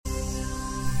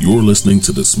You're listening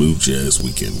to the Smooth Jazz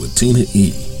Weekend with Tina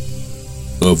E.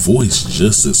 A voice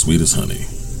just as sweet as honey,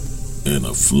 and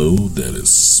a flow that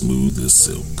is smooth as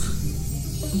silk.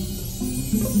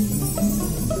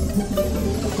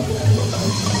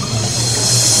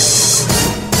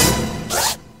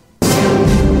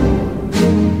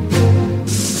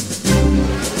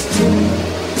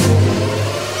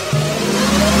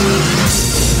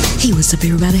 Hey, what's up,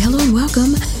 everybody? Hello and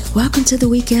welcome. Welcome to the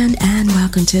weekend and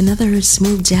welcome to another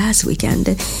Smooth Jazz Weekend.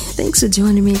 Thanks for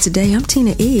joining me today. I'm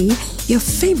Tina E., your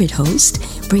favorite host,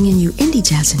 bringing you indie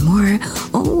jazz and more,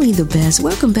 only the best.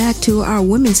 Welcome back to our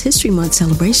Women's History Month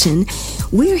celebration.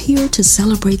 We're here to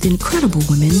celebrate the incredible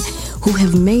women who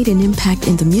have made an impact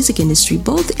in the music industry,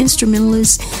 both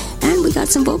instrumentalists and we got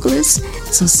some vocalists.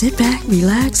 So sit back,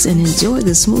 relax, and enjoy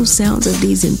the smooth sounds of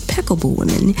these impeccable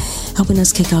women. Helping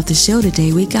us kick off the show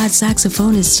today, we got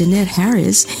saxophonist Jeanette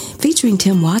Harris featuring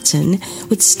Tim Watson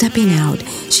with Stepping Out.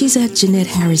 She's at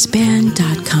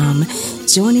JeanetteHarrisBand.com.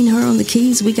 Joining her on the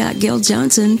keys, we got Gail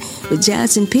Johnson with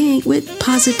Jazz and Pink with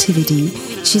Positivity.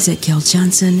 She's at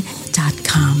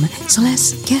GailJohnson.com. So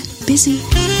let's get busy.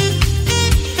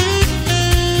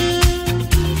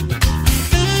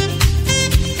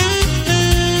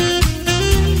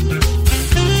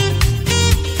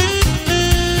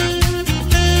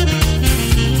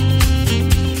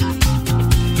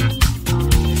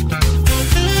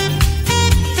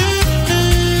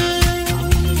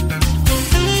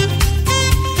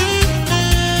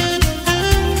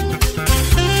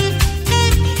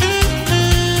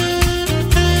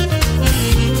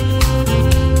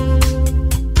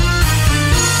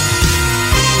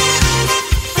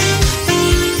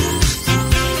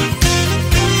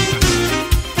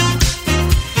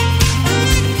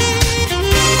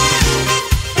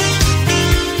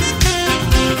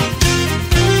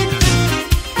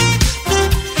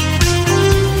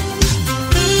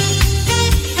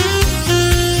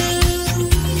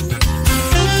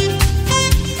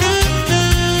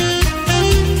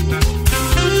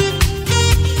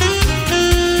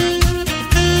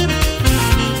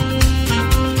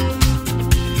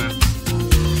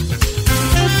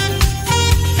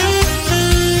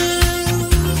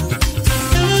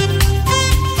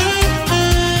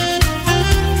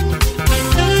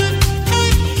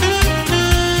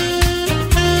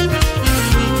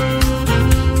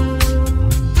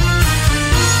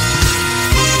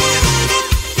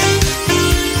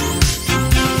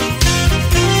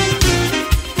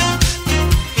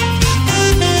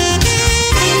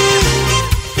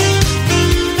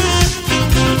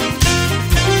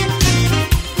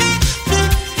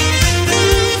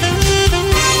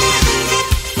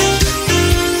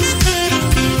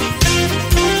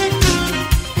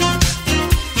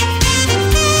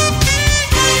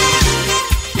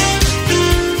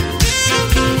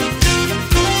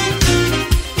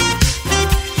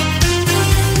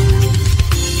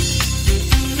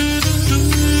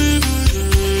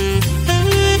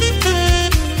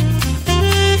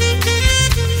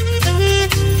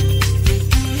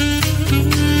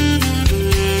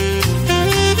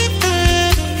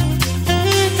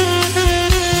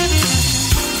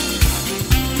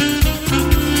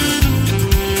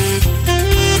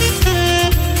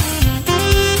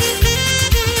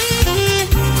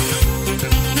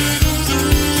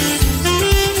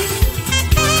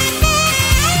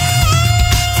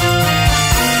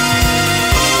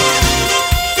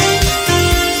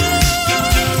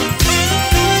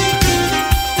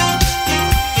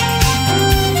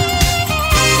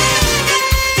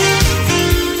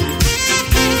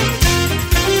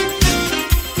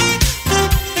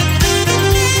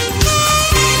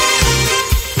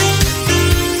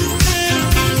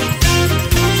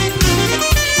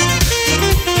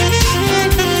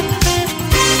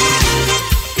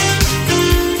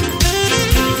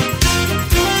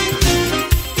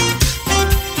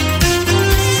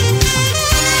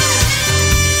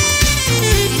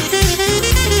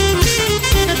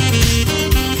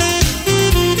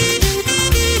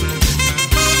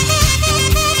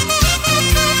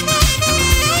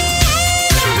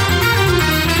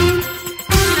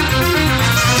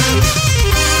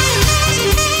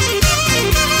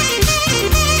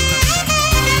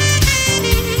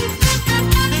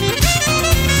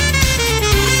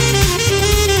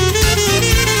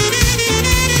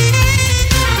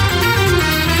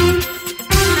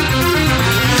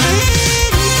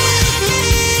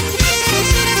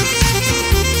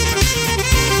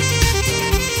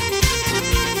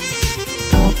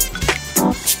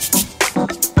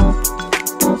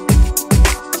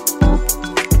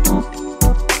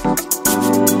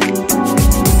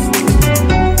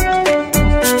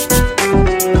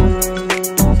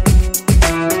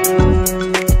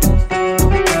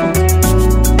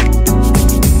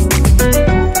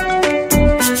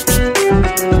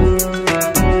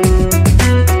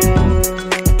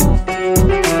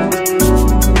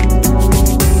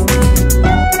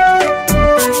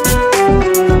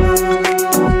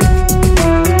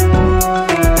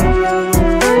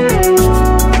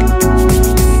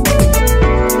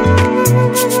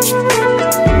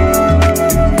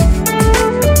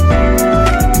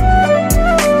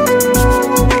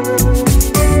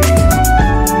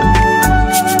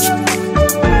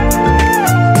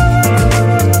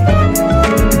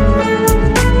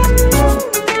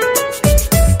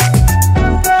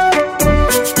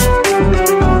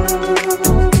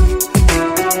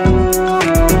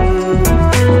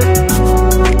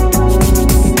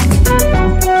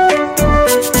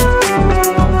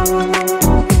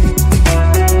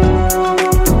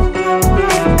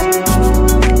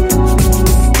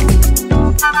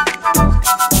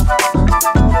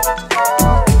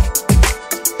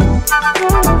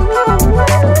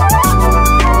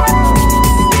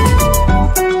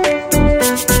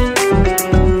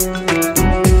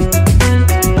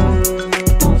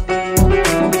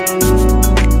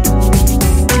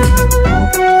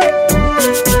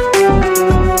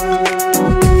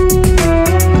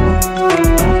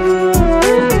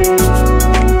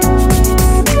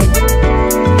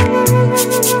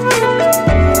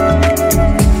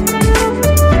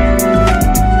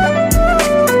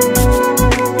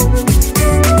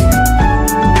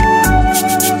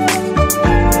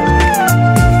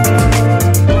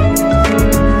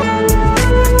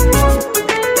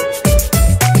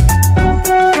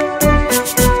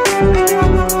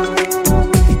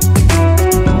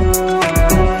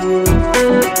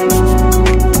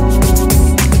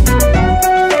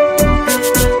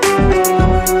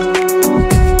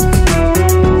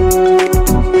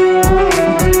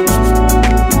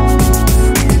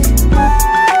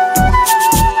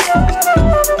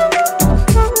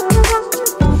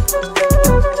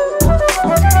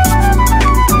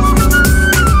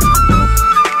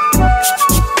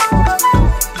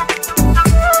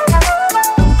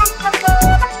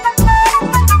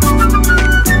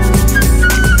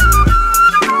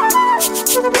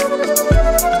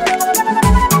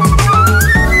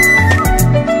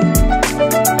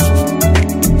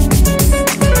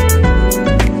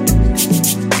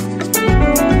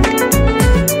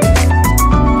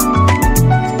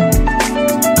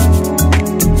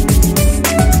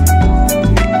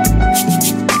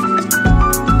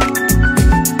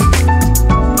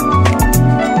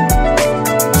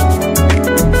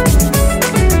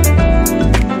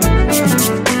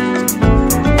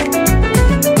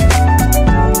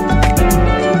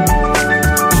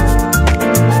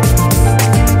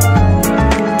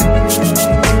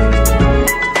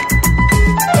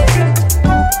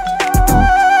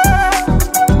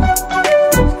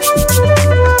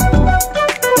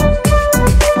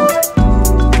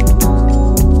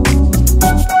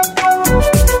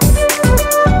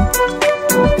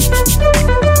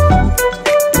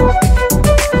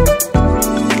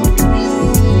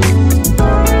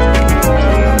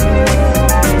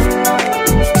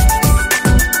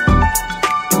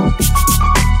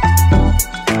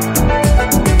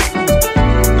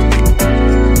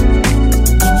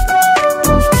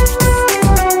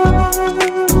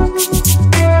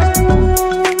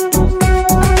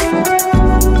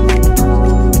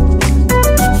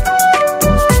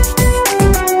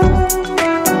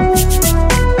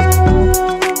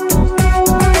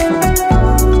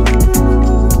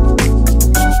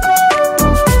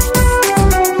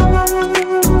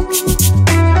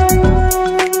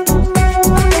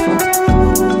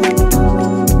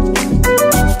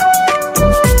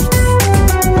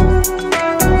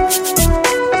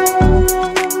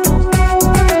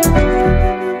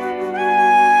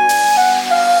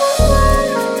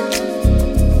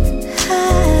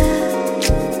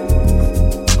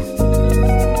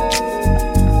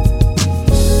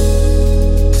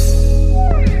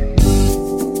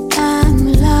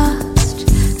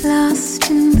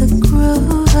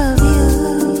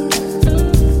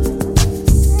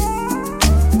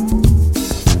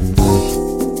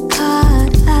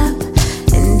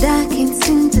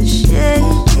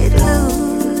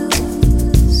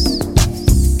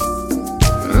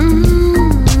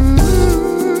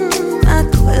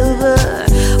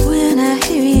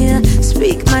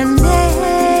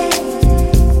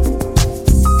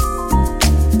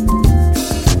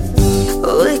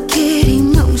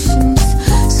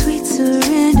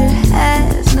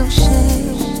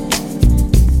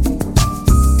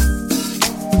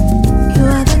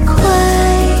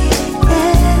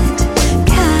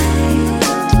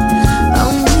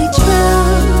 Only true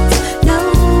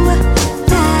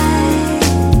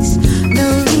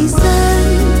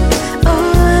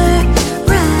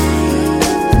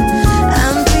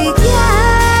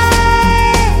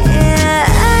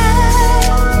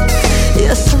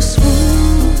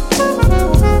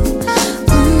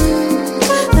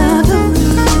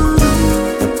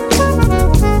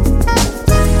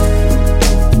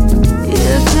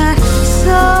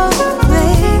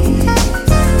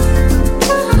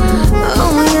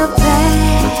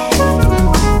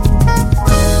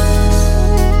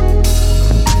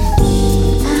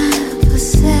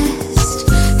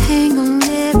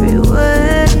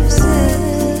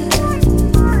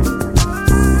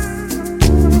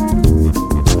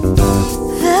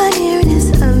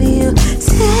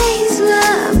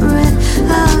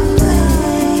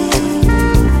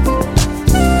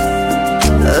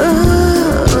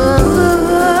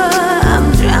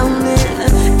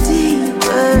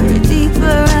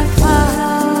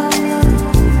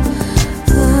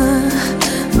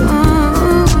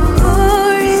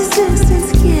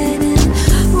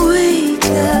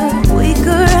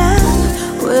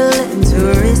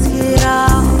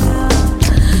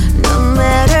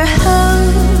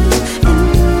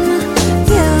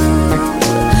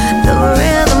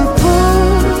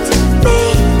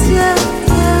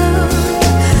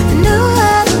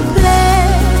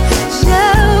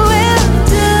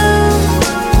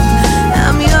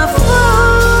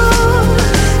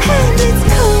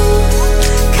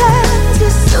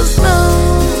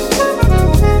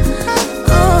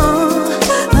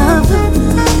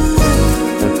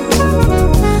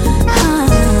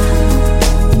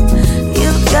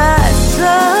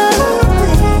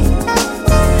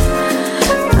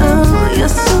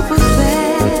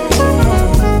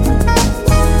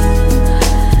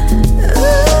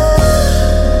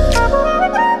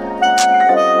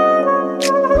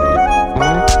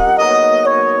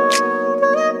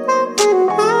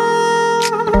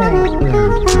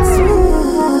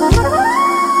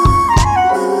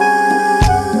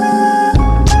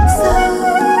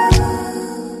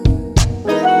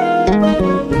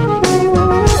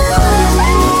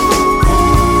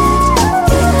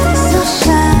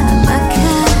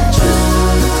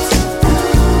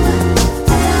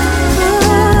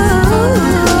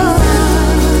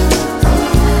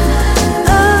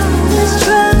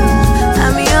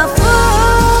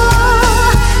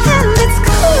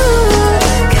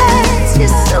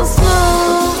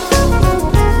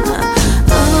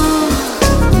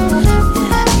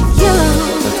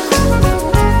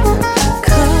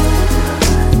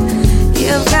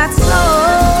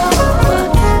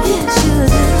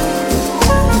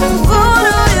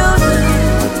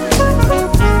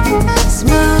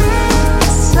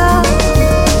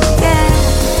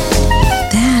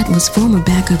Former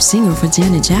backup singer for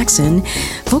Janet Jackson,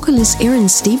 vocalist Erin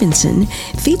Stevenson,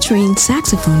 featuring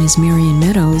saxophonist Marion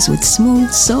Meadows with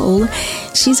Smooth Soul.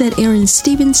 She's at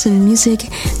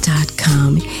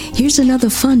erinstevensonmusic.com. Here's another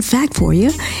fun fact for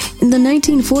you. In the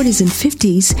 1940s and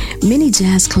 50s, many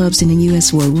jazz clubs in the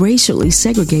U.S. were racially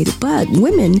segregated, but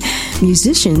women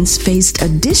musicians faced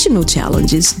additional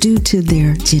challenges due to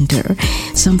their gender.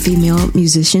 Some female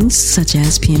musicians, such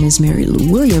as pianist Mary Lou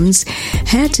Williams,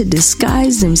 had to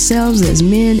disguise themselves as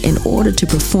men in order to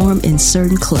perform in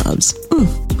certain clubs.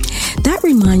 That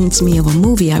reminds me of a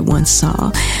movie I once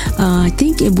saw. I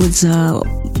think it was a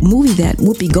movie that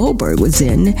Whoopi Goldberg was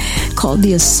in called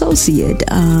The Associate.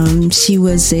 She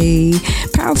was a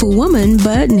powerful woman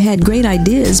and had great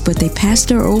ideas, but they passed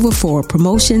her over for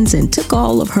promotions and took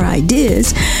all of her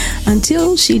ideas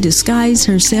until she disguised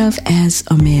herself as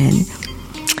a man.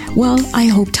 Well, I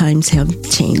hope times have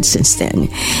changed since then.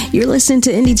 You're listening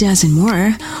to Indie Jazz and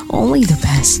More, only the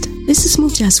best. This is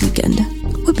Smooth Jazz Weekend.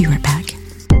 We'll be right back.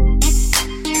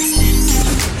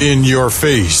 In your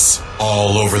face,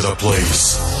 all over the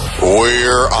place.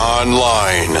 We're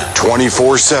online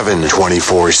 24/7.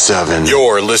 24/7.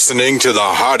 You're listening to the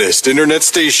hottest internet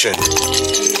station.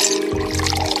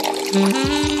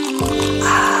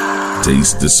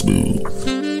 Taste the smooth.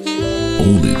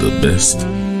 Only the best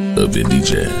of indie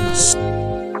jazz.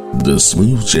 The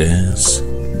Smooth Jazz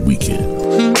Weekend.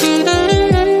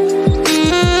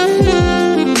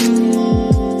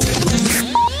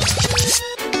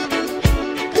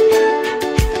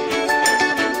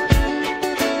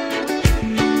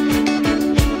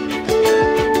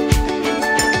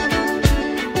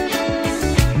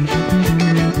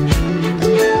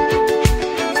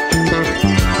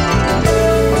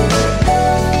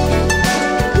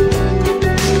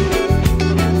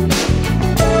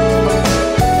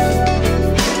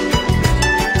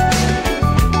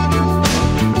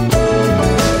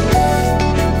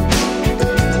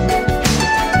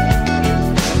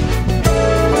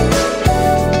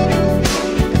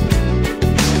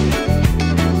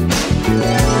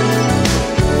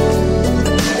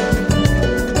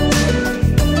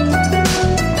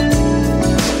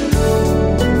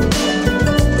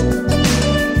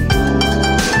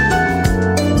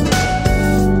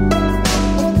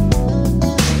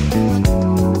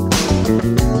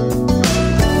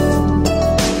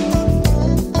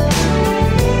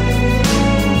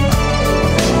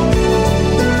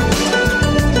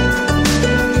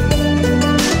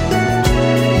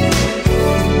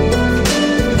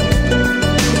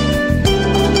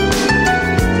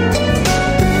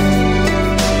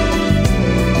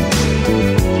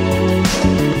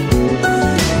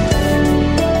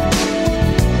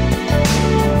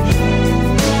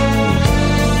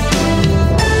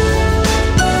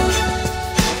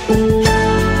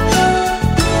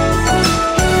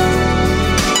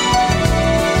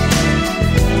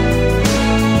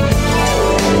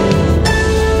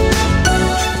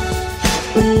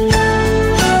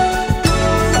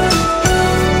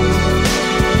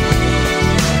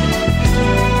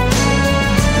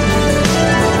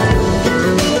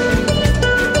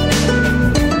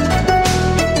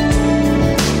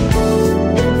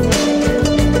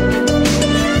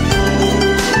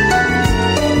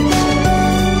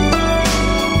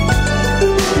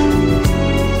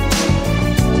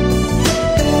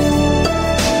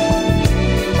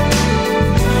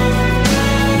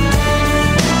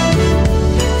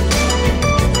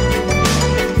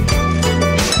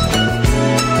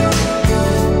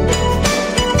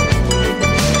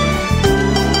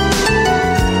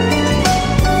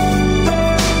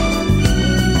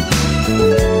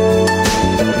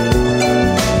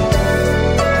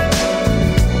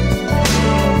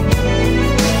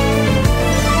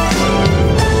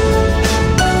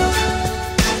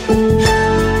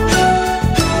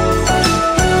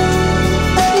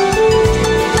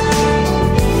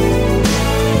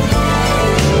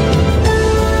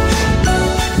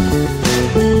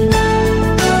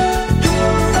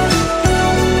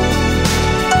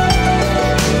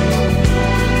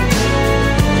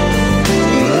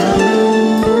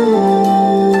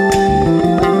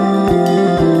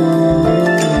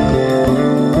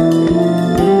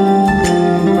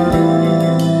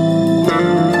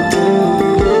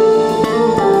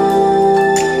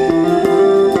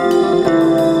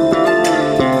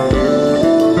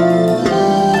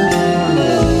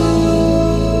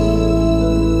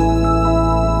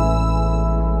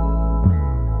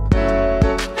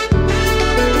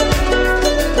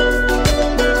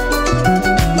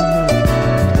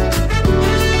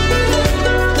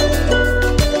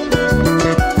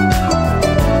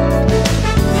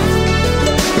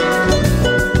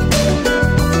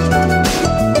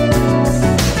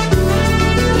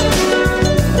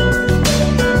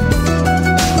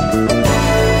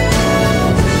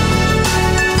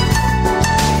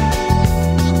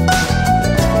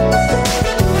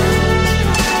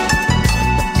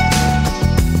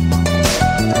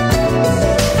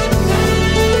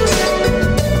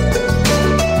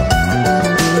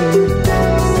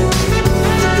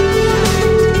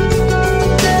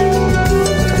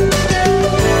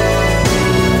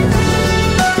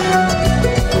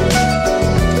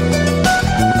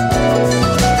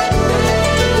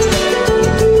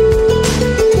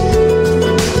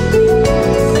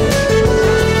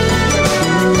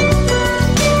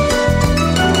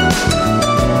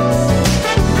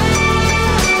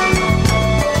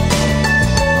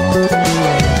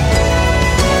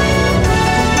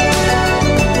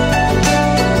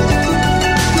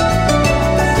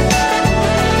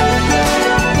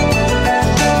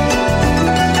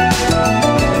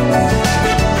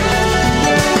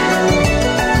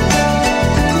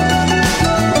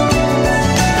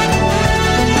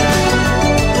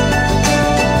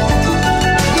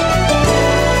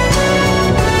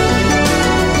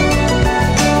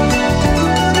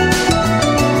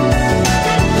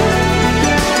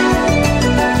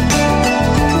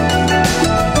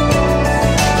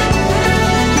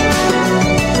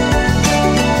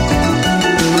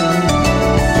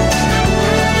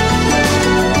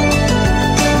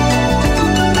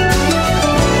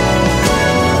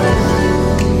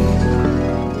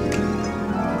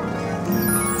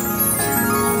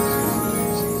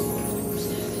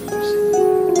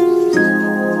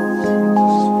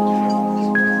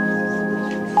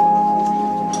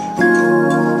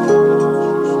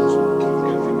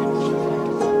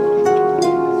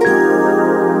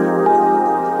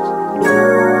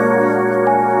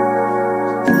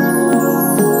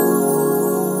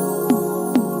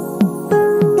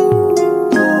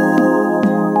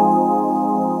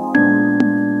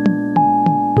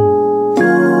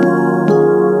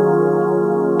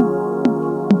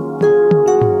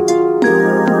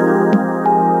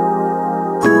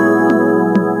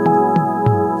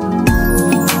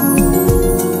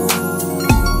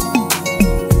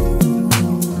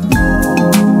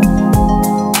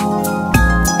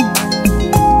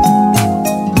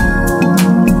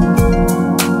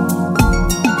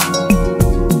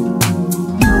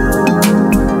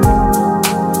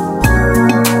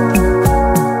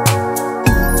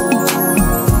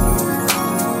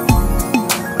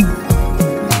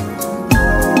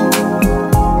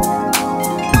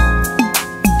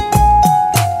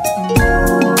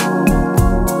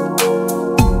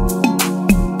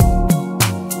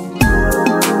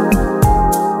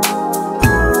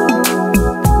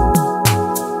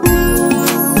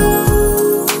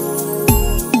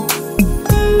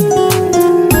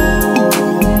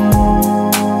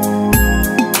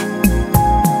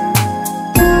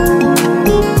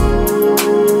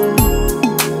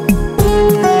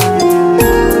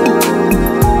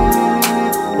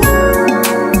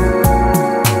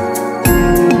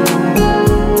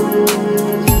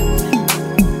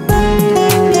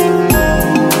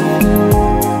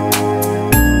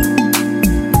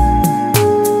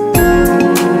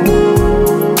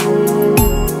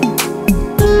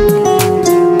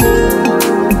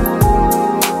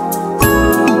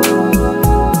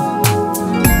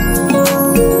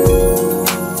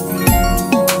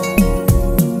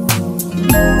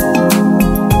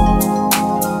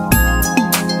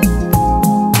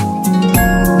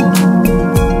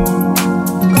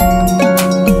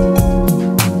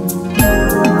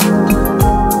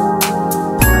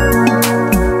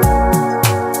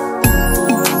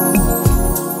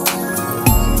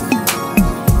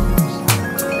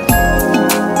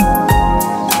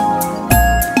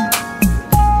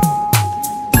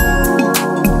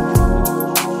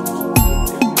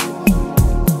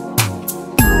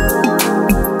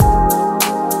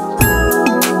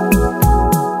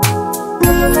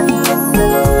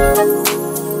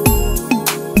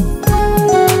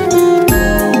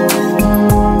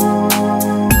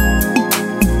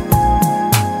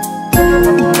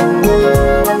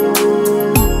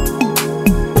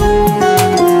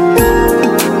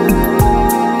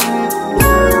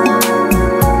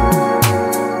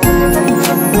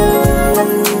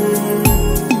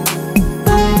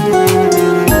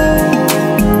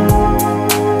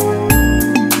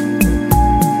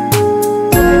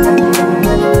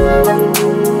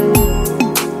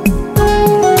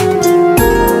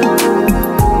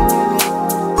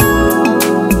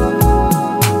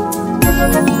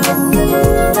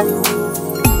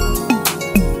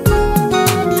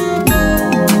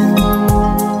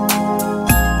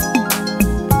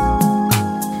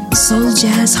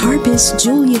 Miss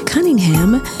Julia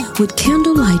Cunningham with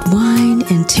Candlelight Wine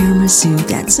and Tiramisu.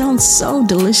 That sounds so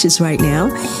delicious right now.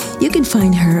 You can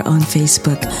find her on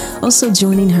Facebook. Also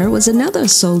joining her was another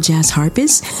soul jazz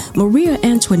harpist, Maria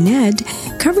Antoinette,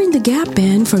 covering the Gap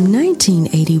Band from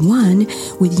 1981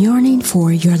 with Yearning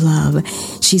for Your Love.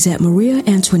 She's at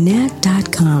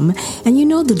mariaantoinette.com. And you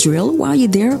know the drill. While you're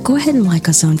there, go ahead and like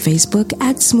us on Facebook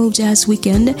at Smooth Jazz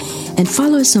Weekend and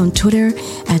follow us on Twitter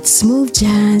at Smooth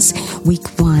Jazz Week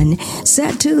 1.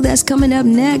 Set 2, that's coming up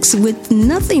next with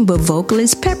nothing but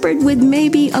vocalists peppered with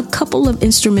maybe a couple of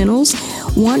instrumentals.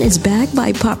 One is back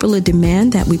by popular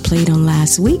demand that we played on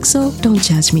last week, so don't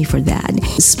judge me for that.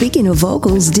 Speaking of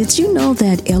vocals, did you know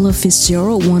that Ella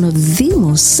Fitzgerald, one of the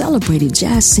most celebrated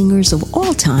jazz singers of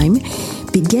all time,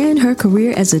 began her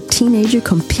career as a teenager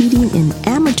competing in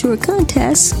amateur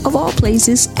contests, of all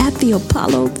places, at the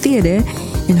Apollo Theater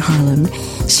in Harlem.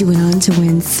 She went on to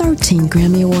win 13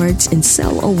 Grammy Awards and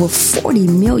sell over 40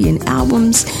 million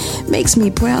albums. Makes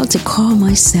me proud to call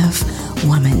myself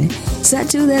woman. Set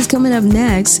 2, that's coming up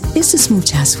next. It's the Smooth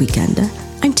Jazz Weekend.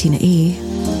 I'm Tina E.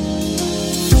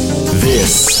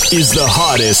 This is the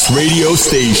hottest radio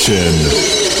station.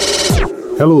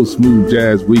 Hello, Smooth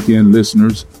Jazz Weekend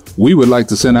listeners. We would like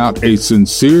to send out a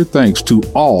sincere thanks to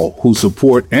all who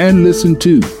support and listen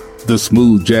to the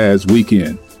Smooth Jazz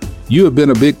Weekend. You have been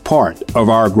a big part of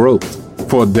our growth.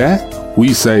 For that,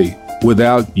 we say,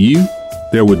 without you,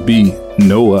 there would be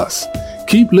no us.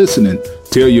 Keep listening.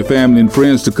 Tell your family and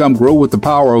friends to come grow with the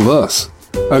power of us.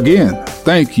 Again,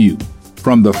 thank you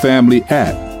from the family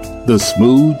at the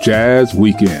Smooth Jazz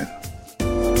Weekend.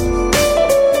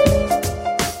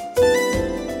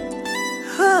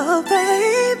 Oh, baby.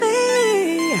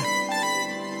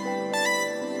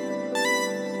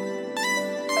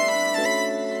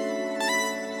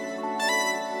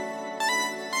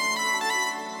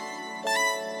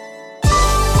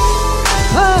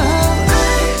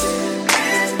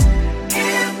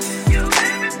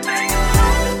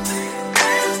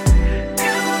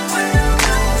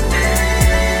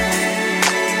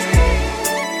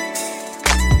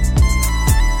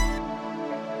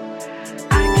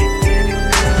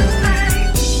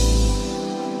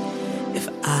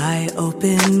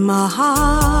 Open my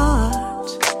heart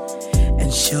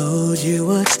and showed you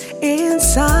what's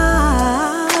inside.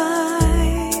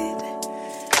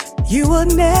 You will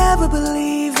never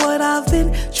believe what I've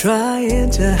been trying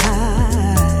to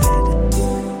hide.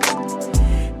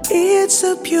 It's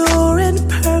a pure and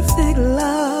perfect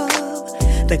love,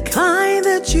 the kind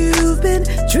that you've been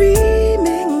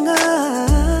dreaming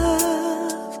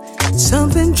of.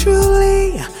 Something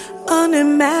truly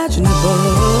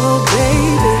unimaginable,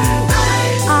 baby.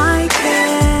 I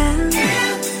can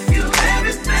give you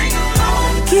everything I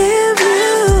want. Give you.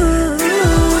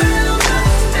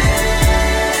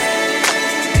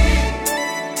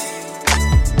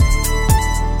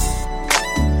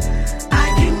 I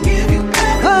can give you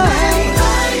everything.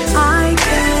 I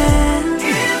can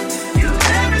give you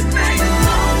everything I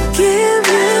want. Give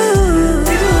you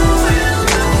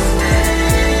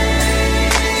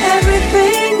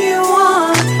everything you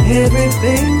want,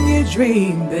 everything you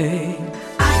dream, babe.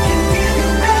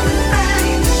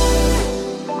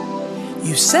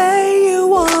 You say you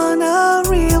want a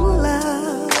real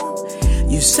love.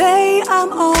 You say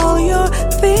I'm all you're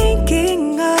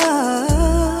thinking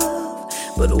of.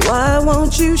 But why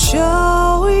won't you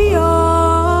show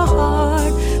your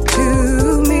heart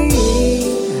to me?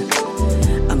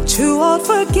 I'm too old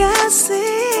for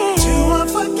guessing. Too old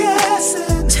for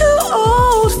guessing. Too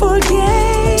old for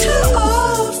games. Too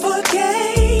old for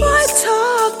games. Boy,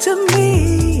 talk to me.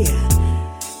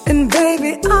 And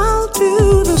baby, I'll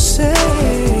do the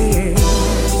same.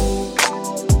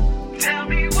 Tell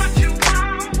me what you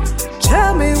want.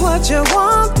 Tell me what you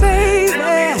want,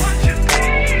 baby.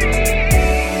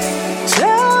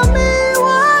 Tell me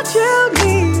what you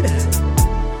need.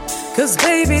 'Cause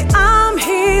baby, I'm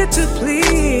here to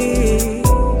please.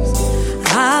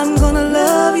 I'm gonna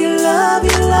love you, love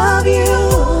you, love you.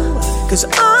 'Cause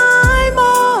I'm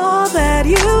all that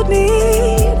you need.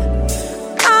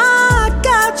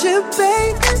 You,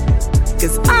 baby,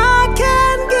 'cause I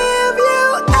can give you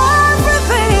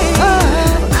everything.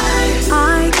 I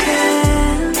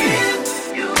can give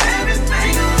you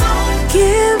everything I want.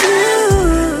 Give you,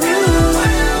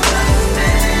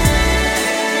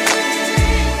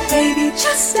 baby,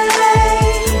 just stay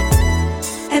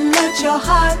and let your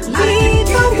heart lead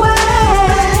the way.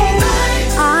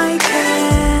 I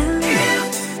can give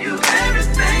you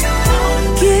everything I want.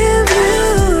 Give you.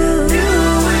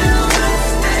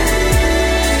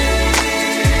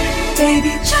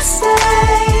 Baby, just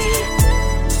stay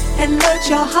and let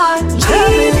your heart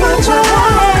lead the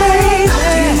way.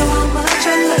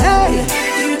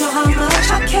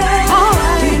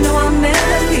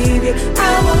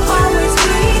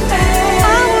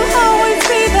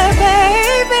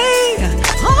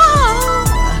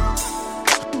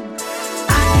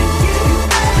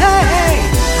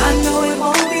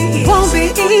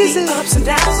 easy. Ups and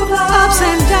downs of life. Ups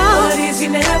and downs. But easy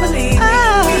never leave.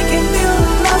 Oh. We can build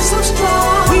a love so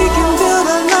strong. We can build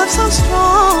a love so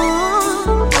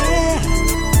strong. Yeah.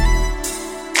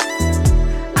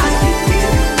 I can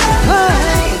feel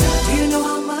it. Do you know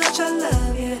how much I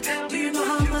love you? Do you know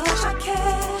how much I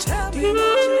care? Do you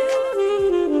know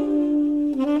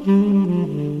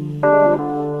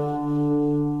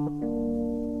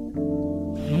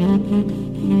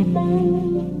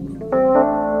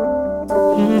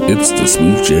It's the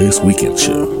Smooth Jazz Weekend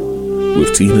Show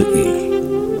with Tina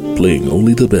E, playing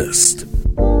only the best.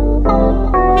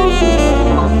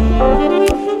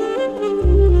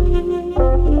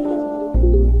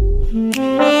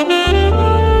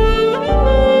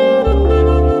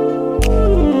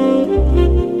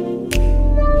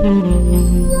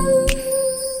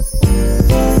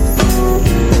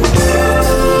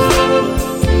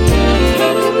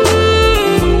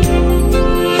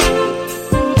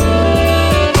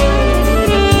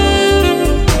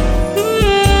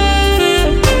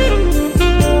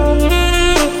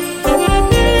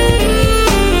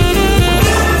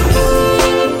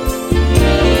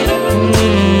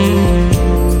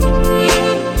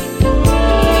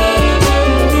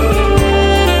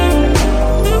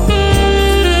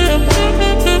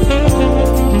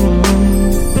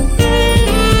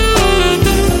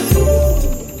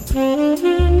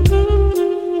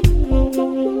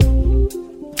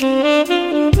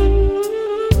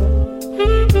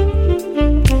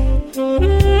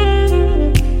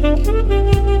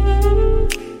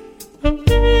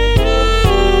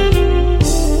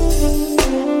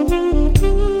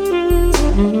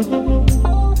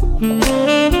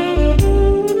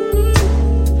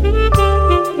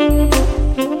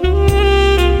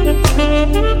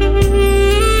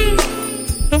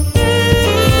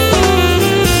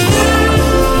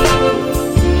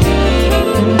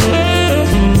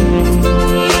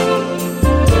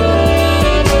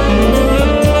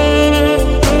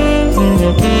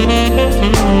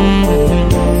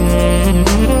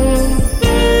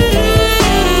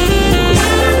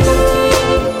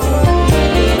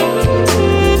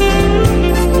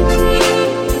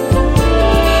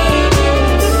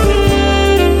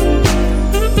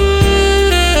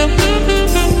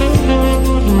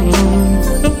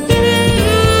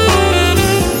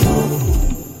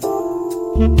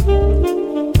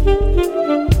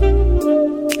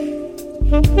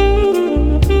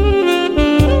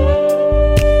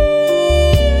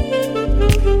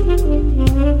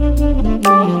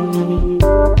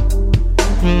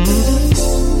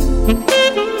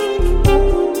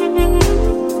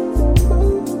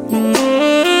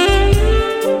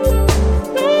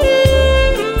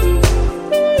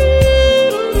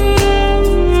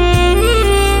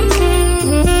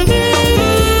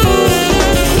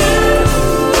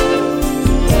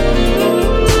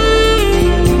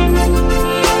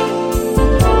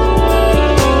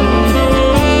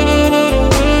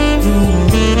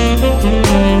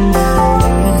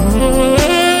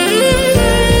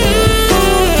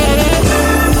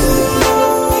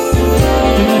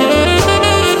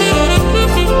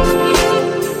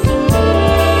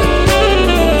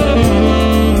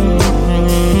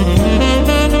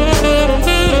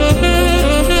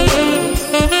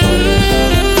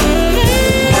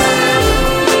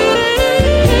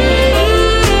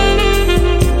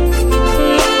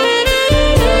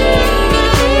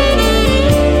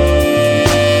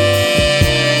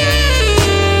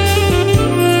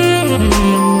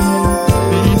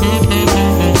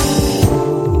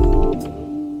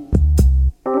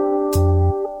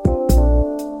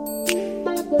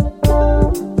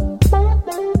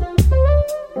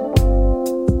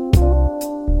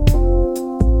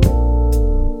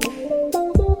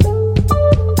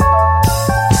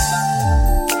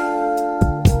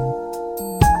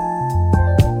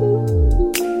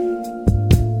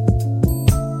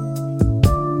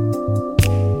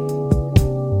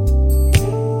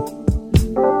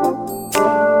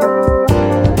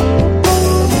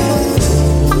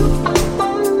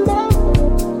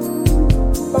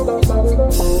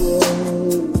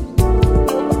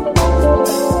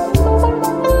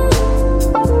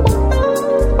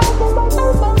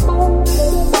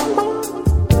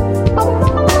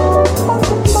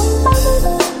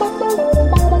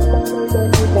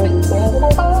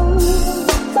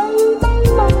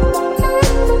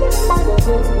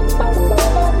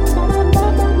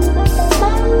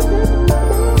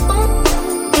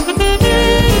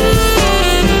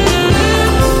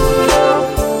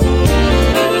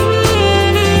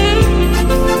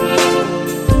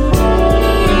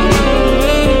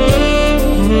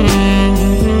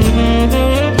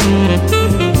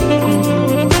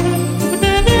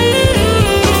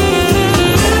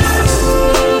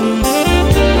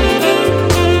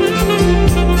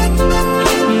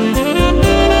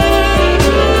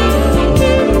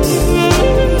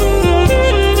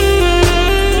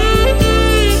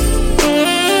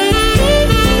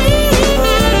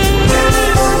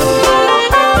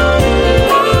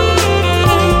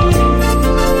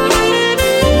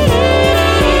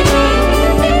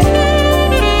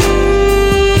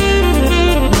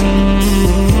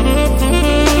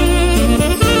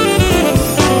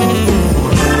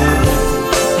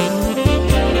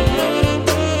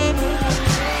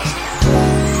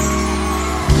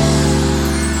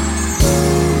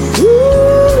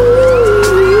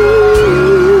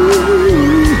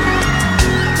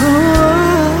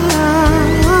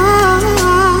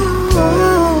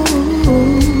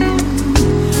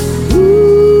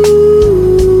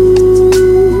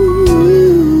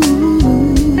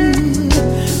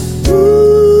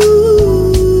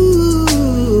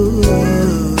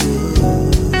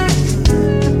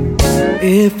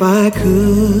 If I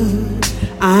could,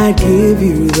 I'd give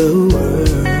you the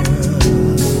world,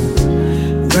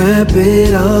 wrap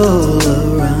it all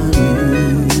around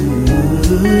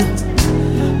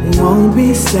you. Won't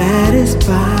be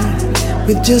satisfied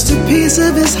with just a piece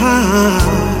of his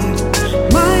heart.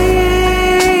 My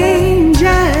angel,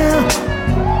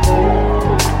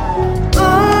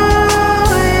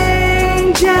 oh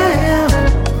angel,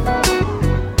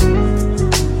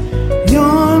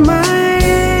 you're my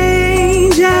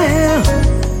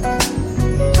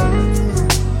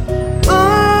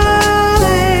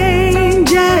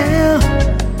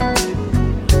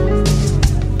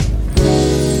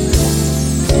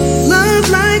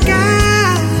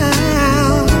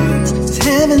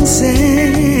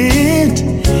sent,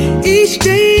 each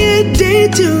day a day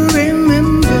to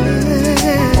remember.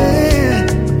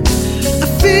 I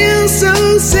feel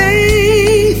so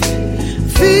safe,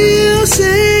 feel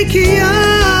secure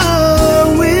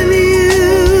with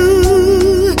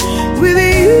you, with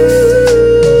you.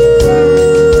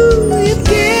 You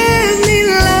give me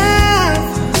love,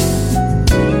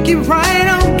 keep right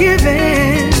on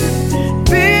giving,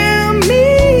 fill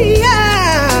me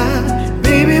up,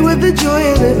 baby, with the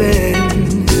joy of living.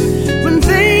 When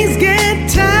things get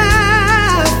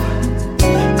tough,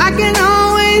 I can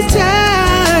always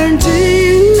turn to you.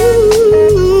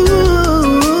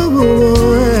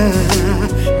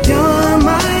 You're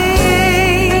my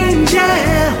angel.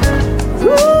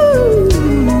 Ooh.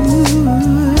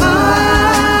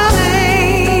 Oh,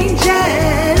 angel.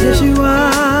 Yes, you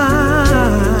are.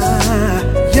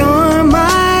 You're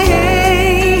my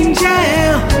angel.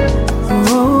 Oh.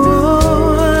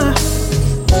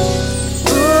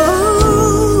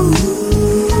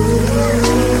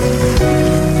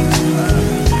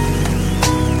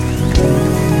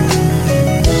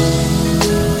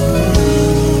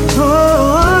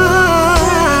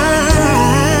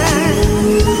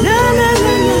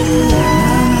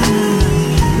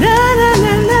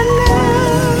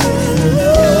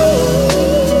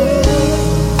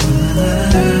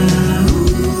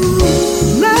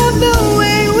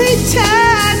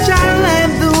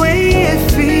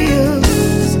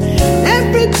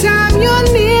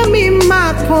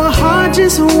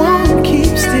 Just won't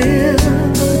keep still.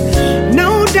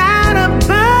 No doubt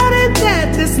about it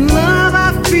that this love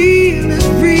I feel is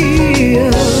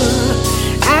real.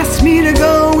 Ask me to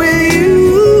go with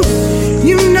you,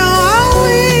 you know I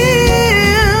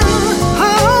will.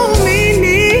 Hold me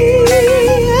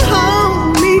near,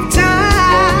 hold me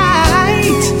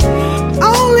tight.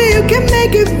 Only you can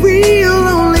make it real,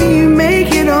 only you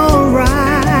make it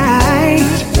alright.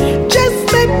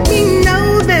 Just let me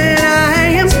know that I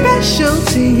am special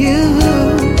to you,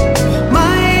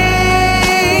 my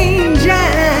angel.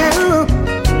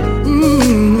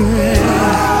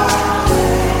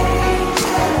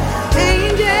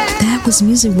 Angel. That was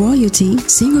music royalty,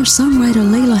 singer-songwriter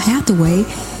Lalah Hathaway,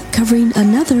 covering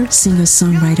another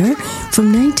singer-songwriter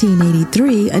from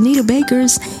 1983, Anita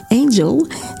Baker's Angel.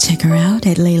 Check her out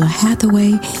at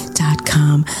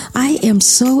LailahHathaway.com. I am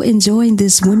so enjoying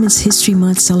this Women's History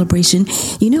Month celebration.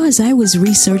 You know, as I was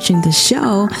researching the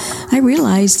show, I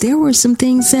realized there were some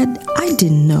things that I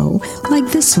didn't know,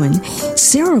 like this one.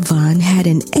 Sarah Vaughan had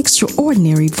an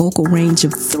extraordinary vocal range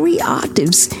of 3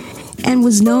 octaves and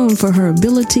was known for her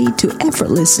ability to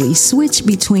effortlessly switch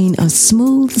between a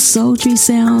smooth, sultry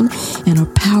sound and a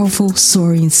powerful,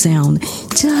 soaring sound,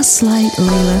 just like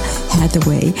Lalah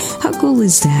Hathaway. How cool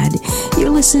is that?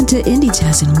 You're listening to Indie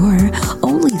Jazz and More,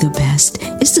 only the best.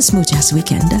 It's the Smooth Jazz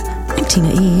Weekend. I'm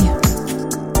Tina E.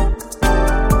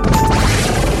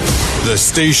 The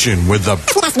station with the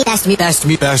best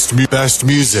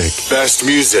music. Best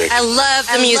music. I love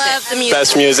the music.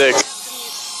 Best music.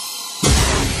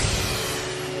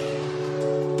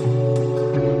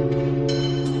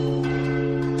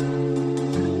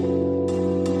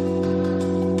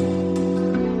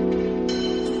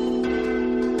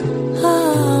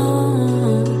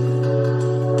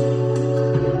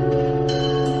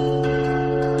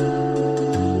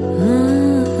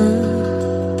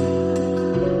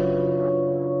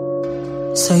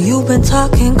 So you've been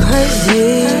talking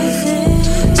crazy,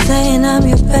 saying I'm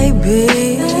your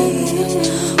baby,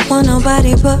 want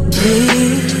nobody but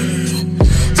me,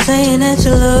 saying that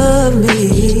you love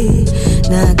me.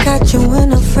 Now I got you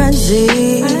in a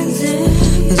frenzy,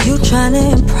 cause you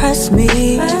tryna impress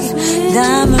me.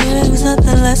 Diamond rings,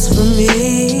 nothing less for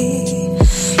me.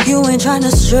 You ain't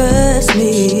tryna stress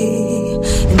me.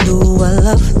 And do I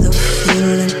love the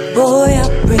feeling? Boy,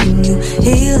 I'll bring you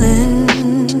healing.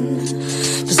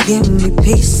 Just give me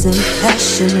peace and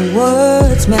passion,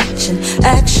 words matching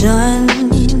action.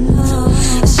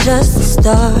 It's just the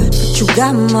start, but you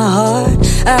got my heart.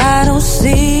 I don't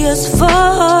see us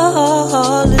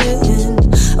falling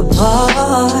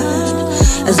apart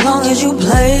as long as you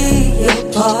play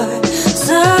your part.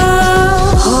 So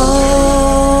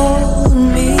hold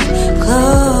me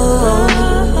close.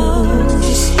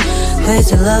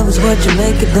 Face your love is what you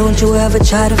make it. Don't you ever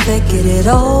try to fake it. It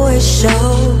always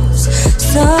shows.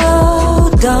 So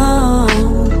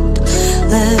don't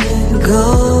let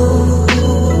go.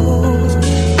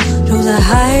 Through the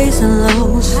highs and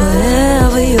lows,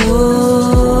 forever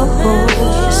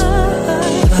yours.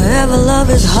 Forever love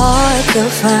is hard to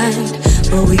find,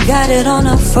 but we got it on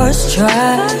our first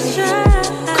try.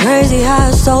 Crazy how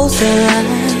our souls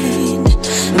aligned,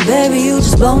 and baby you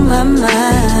just blow my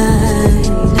mind.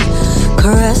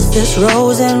 Caress this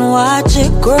rose and watch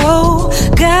it grow.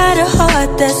 Got a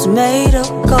heart that's made of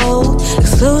gold,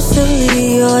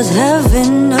 exclusively yours,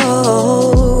 heaven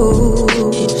knows.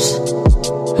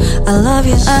 I love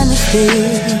your honesty.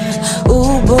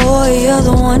 Ooh boy, you're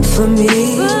the one for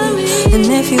me. And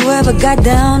if you ever got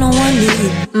down on one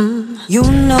knee, you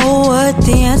know what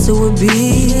the answer would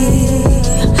be.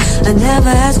 I never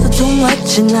asked for too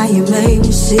much and now you made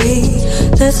me see.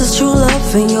 This is true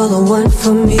love and you're the one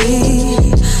for me.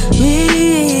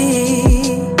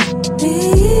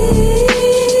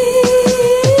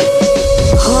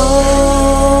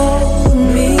 Hold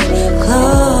me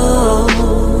close.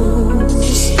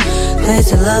 Place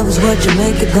your love is what you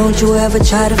make it. Don't you ever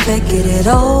try to fake it. It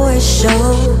always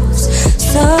shows.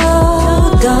 So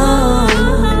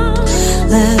don't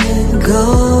let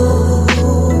go.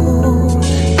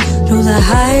 Through the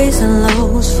highs and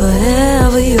lows,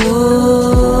 forever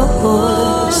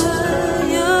yours.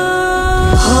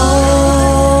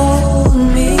 Hold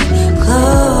me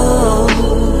close.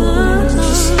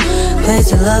 Place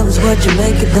your love is what you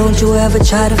make it. Don't you ever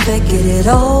try to fake it. It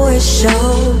always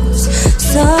shows.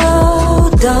 So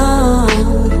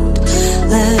don't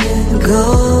let go.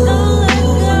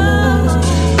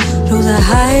 Through the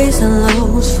highs and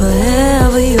lows,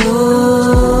 forever yours.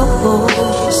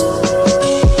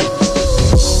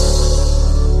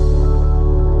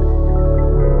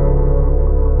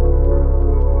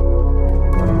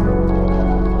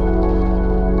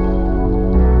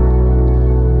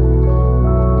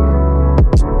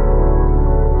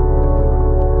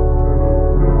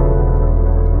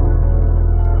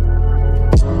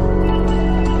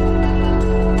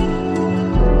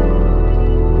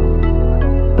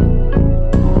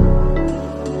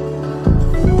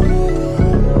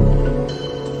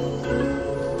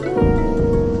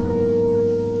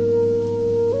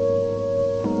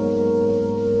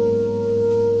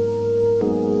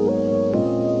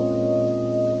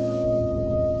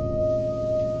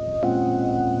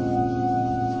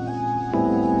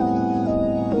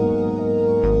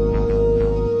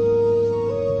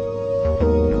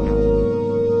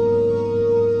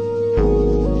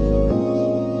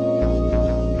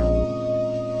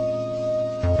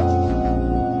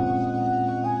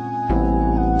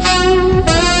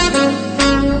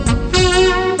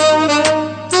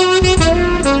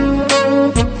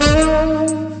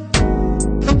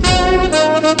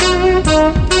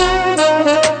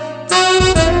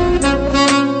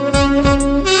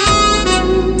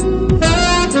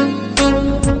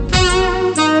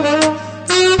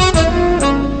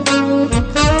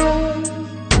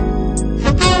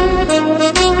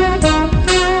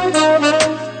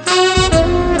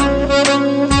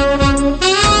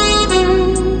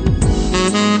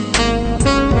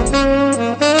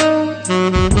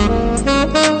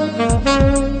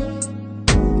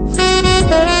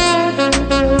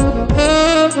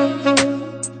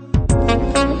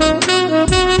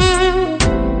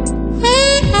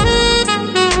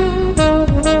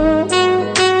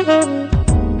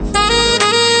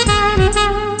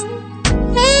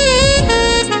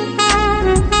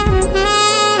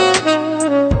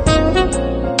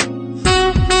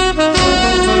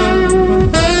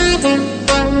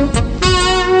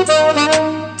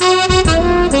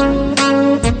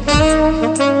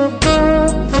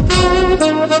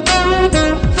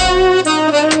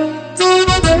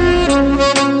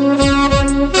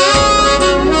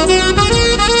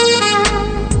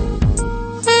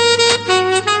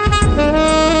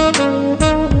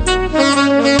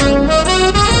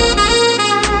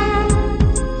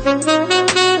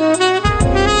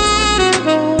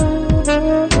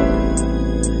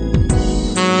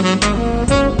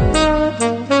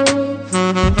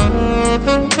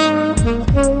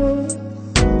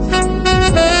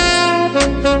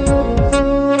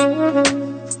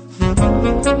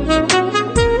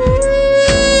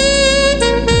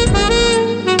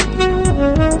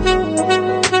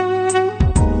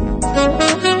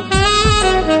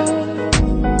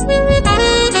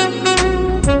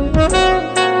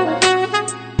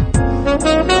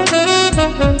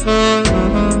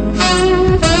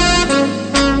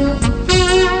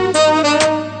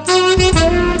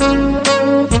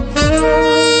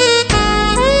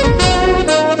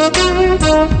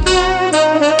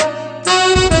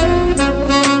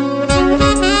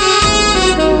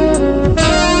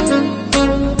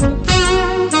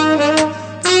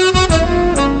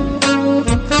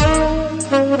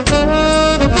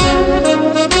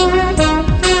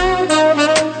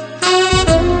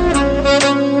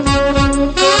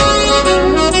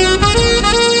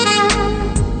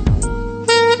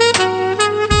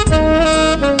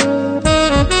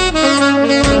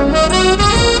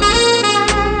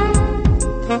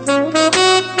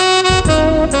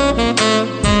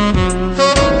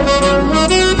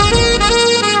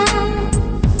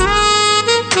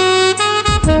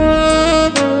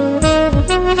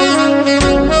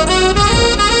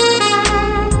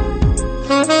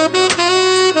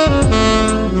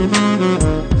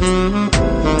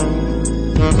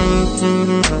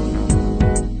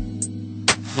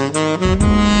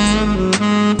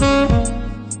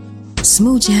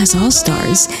 Smooth Jazz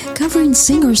All-Stars, covering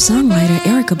singer-songwriter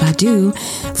Erykah Badu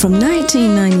from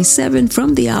 1997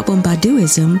 from the album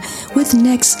Baduizm with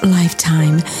Next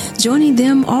Lifetime. Joining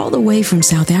them all the way from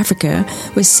South Africa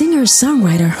was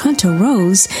singer-songwriter Hunter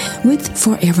Rose with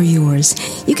Forever Yours.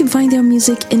 You can find their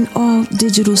music in all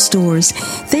digital stores.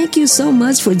 Thank you so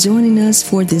much for joining us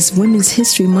for this Women's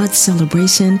History Month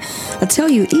celebration. I tell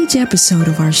you, each episode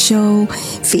of our show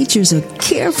features a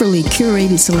carefully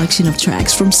curated selection of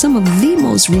tracks from some of the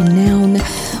most renowned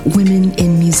women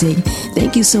in music.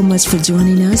 Thank you so much for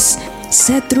joining us.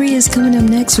 Set 3 is coming up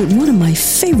next with one of my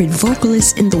favorite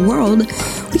vocalists in the world.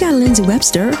 We got Lindsay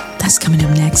Webster. That's coming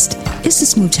up next. It's the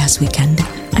Smooth Jazz Weekend.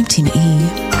 I'm Tina E.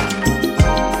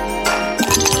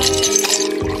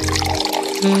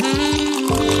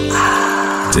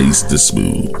 Taste the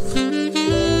smooth.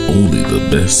 Only the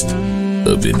best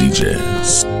of indie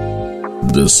jazz.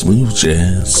 The Smooth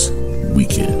Jazz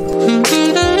Weekend.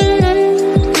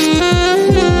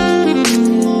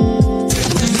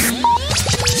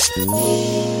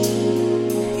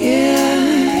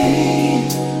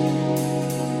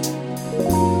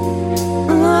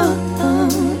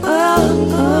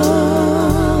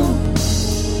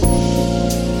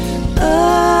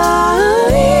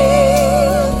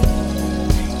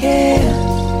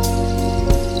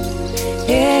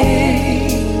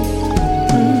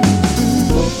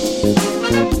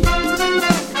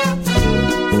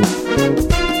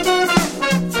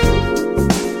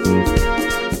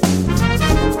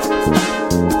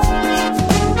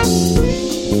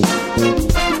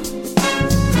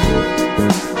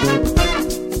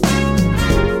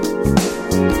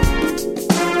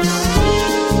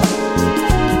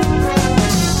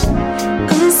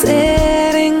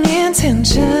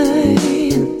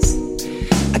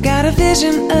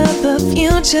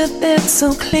 That's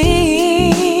so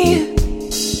clean.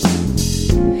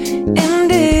 And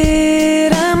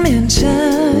did I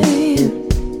mention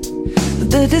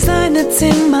the design that's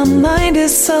in my mind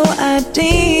is so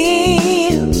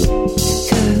ideal?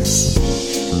 'Cause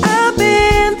I've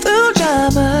been through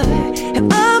drama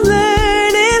and I'm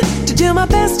learning to do my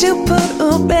best to put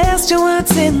a rest to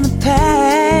what's in the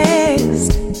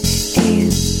past.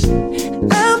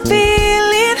 And I'm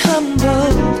feeling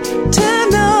humbled to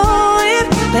know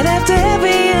that after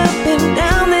every up and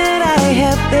down that I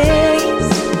have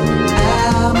faced,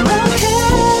 I'm okay.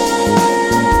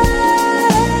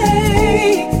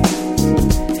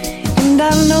 And I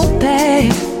know that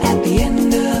at the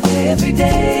end of every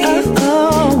day, I'm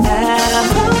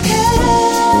okay.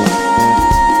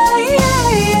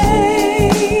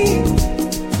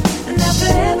 And after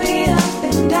every up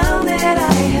and down that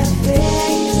I have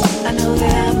faced, I know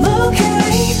that I'm okay.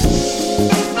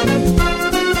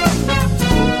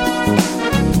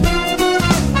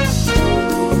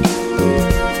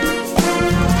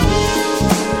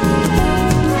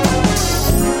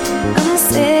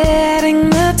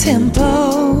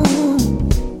 Tempo.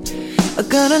 I'm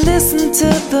gonna listen to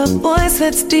the voice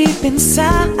that's deep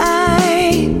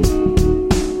inside.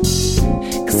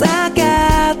 'Cause I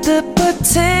got the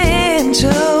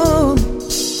potential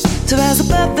to rise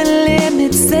above the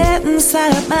limits set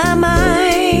inside my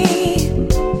mind.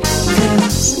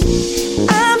 'Cause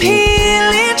I'm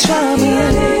healing trauma,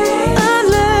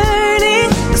 unlearning.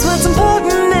 'Cause what's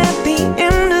important at the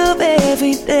end of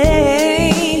every day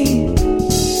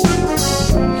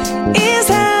is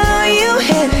how you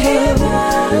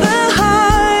handle the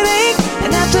heartache.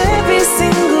 And after every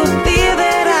single fear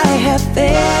that I have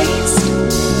faced,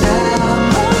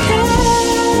 I'm okay.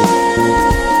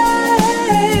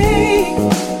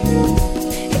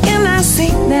 And I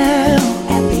see now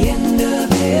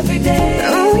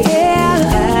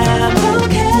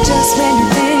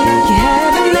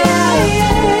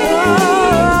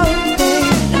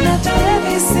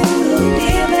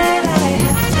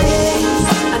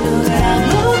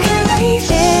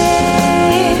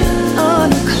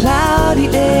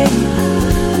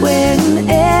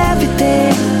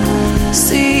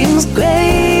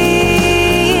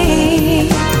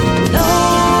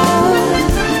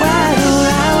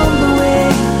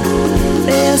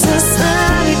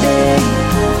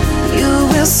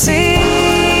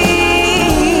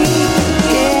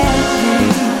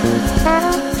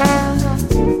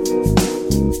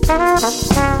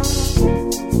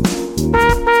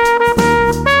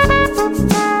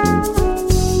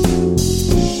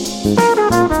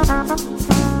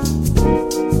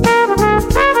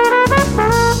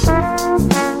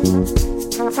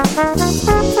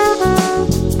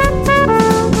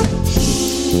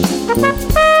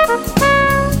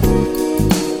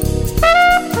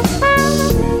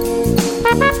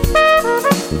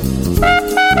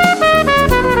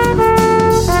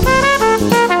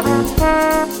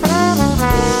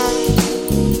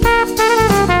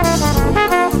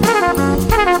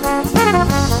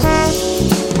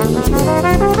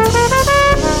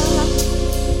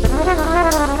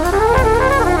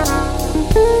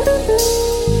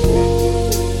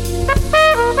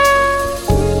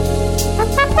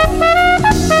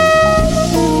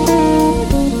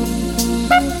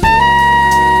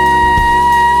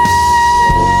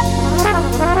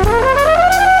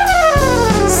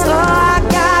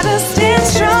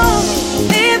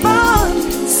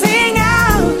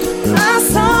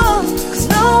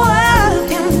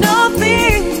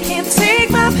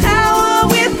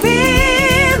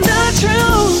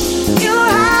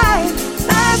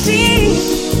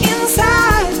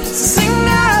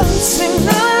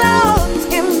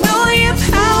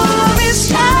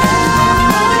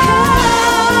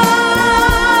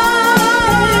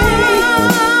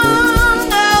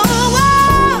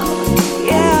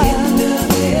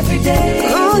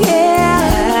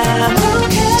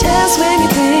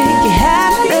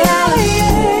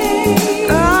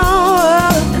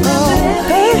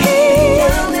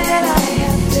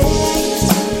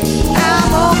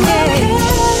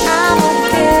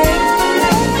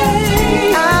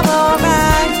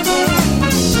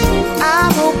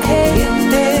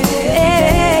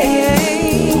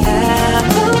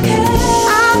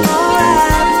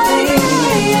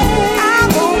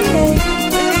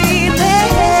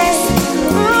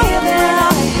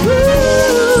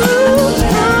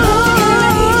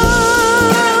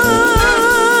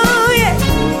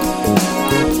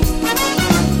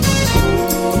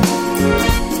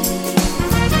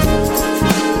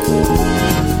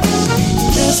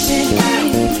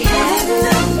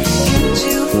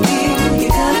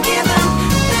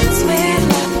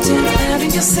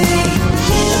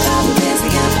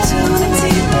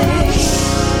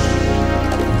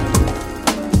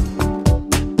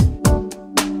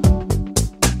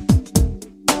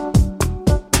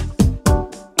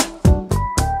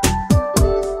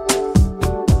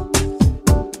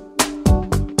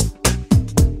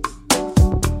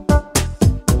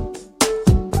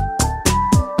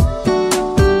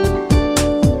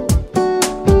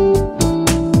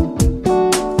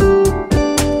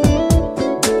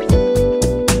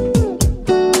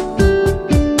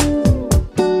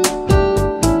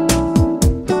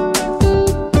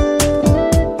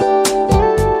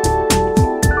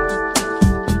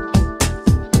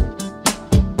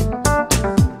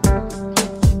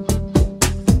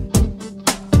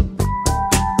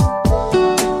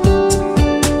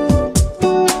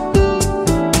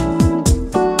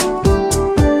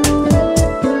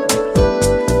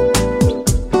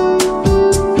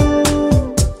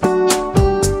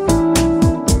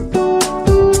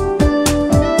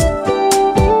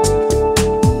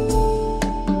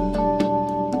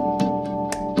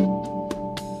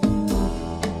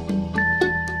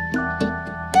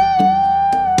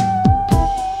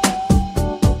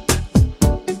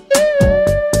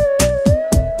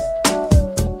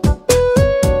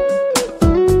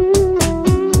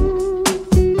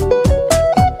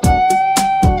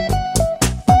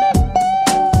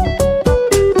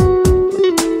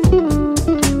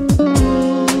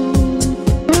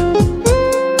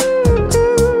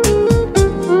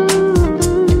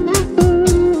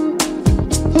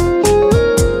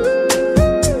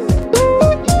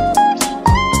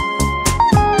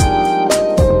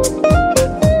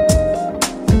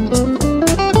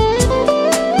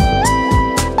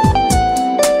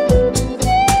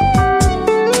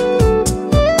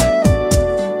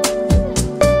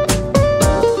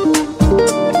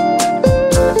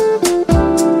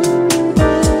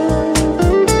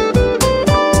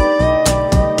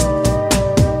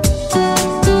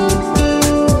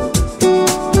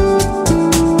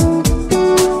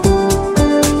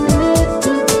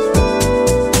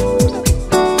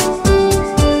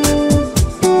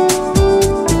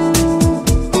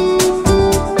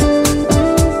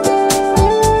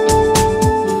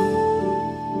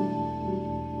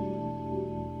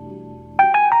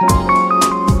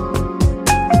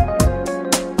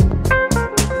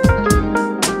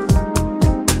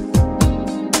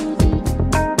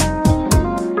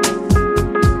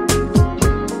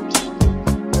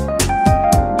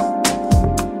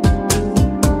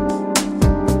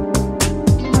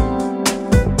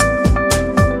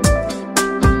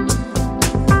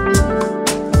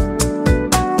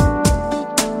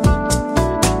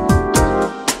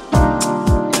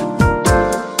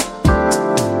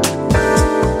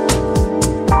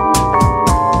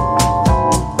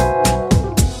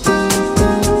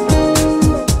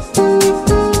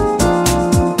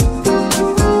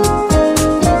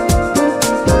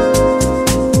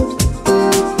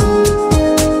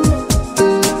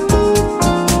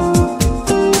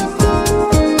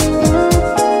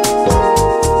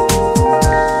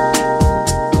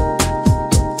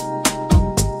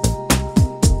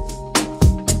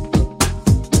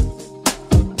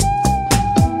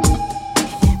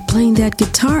that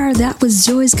guitar, that was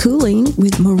Joyce Cooling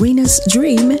with Marina's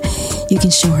Dream. You can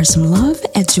show her some love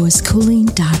at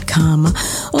joycecooling.com.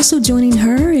 Also joining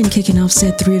her and kicking off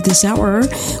set 3 of this hour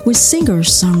was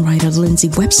singer-songwriter Lindsay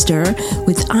Webster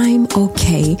with I'm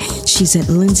Okay. She's at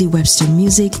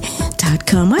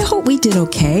lindsaywebstermusic.com. I hope we did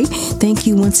okay. Thank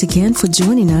you once again for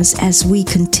joining us as we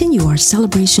continue our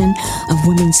celebration of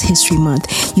Women's History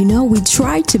Month. You know, we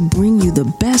try to bring you the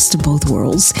best of both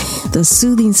worlds, the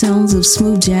soothing sounds of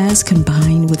smooth jazz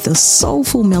combined with the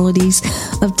soulful melodies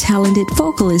of talented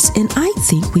vocalists, and I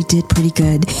think we did pretty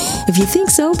good. If you think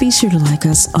so, be sure to like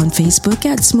us on Facebook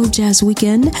at Smooth Jazz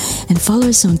Weekend and follow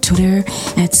us on Twitter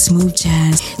at Smooth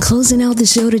Jazz. Closing out the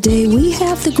show today, we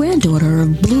have the granddaughter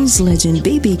of blues legend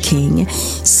B.B. King,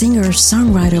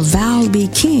 singer-songwriter Val B.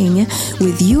 King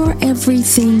with Your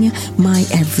Everything, My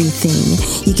Everything.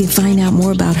 You can find out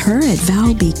more about her at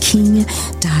valbking.com.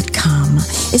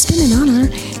 It's been an honor,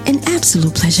 an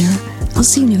absolute pleasure. I'll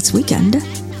see you next weekend.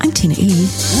 I'm Tina E.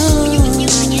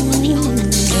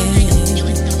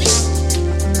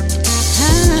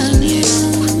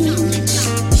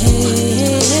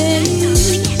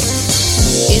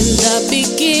 In the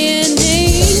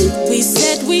beginning, we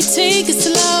said we'd take it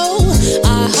slow.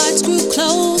 Our hearts grew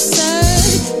closer.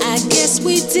 I guess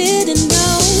we didn't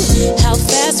know how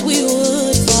fast we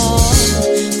would fall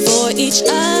for each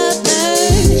other.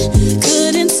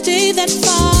 Couldn't stay that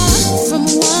far from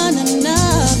one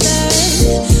another.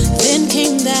 Then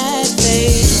came that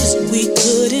phase we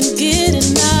couldn't get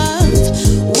enough.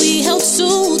 We held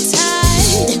so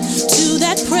tight to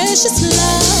that precious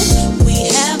love. We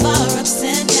have our ups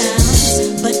and downs,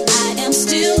 but I am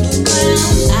still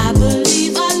around. I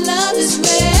believe our love is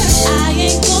rare. I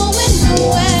ain't going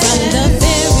nowhere. From the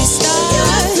very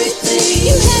start,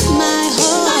 you had my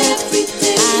heart. I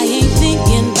ain't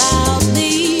thinking about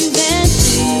leaving.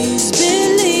 Please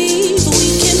believe we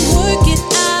can work it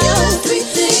out.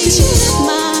 'Cause you have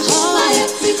my heart.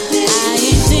 I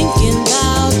ain't thinking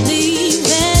about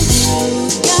leaving. You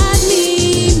got me,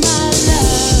 my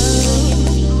love.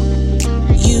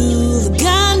 You've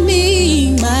got me,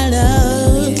 my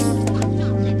love.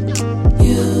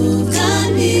 You've got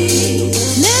me.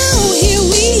 Now here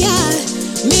we are,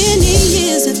 many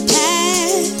years have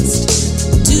passed,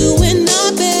 doing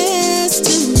our best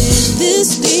to make this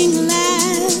thing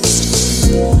last.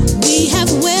 We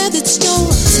have weathered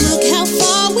storms, look how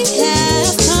far we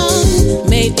have come.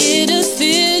 Made it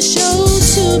official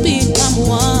to become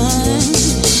one.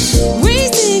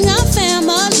 Raising our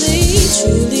family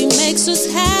truly makes us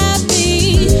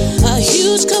happy. A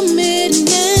huge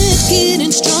commitment,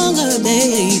 getting stronger,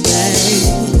 baby.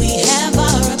 We have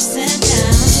our ups and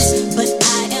downs, but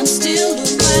I am still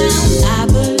around. I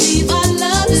believe our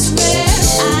love is rare.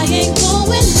 I ain't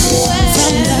going nowhere.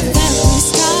 From the very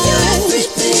start,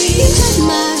 you had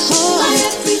my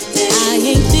heart. I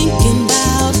ain't thinking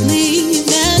about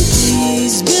leaving.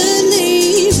 Please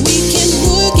believe we can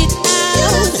work it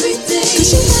out. 'Cause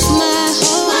you have my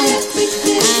heart.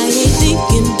 I ain't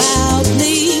thinking about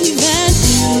leaving.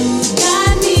 You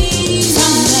got me.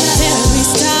 From the very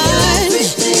start,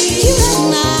 you had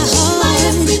my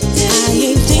heart. I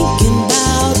ain't thinking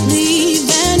about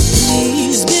leaving.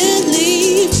 Please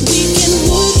believe we can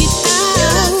work it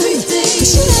out. 'Cause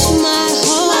you have my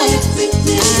heart.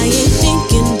 I ain't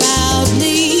thinking about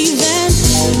leaving.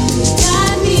 You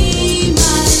got me,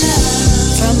 my love.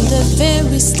 From the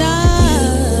very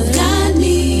start, got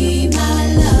me, my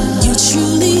love. You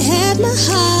truly had my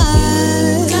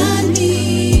heart. Got me,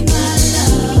 my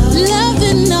love.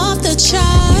 Loving off the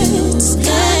charts.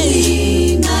 Got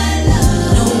me, my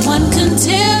love. No one can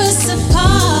tear us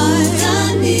apart.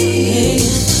 Got me.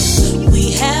 We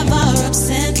have our ups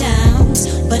and downs,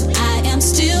 but I am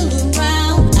still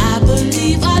around. I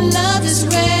believe our love is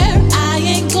rare. I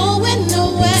ain't going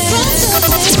nowhere.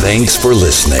 Thanks for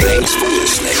listening.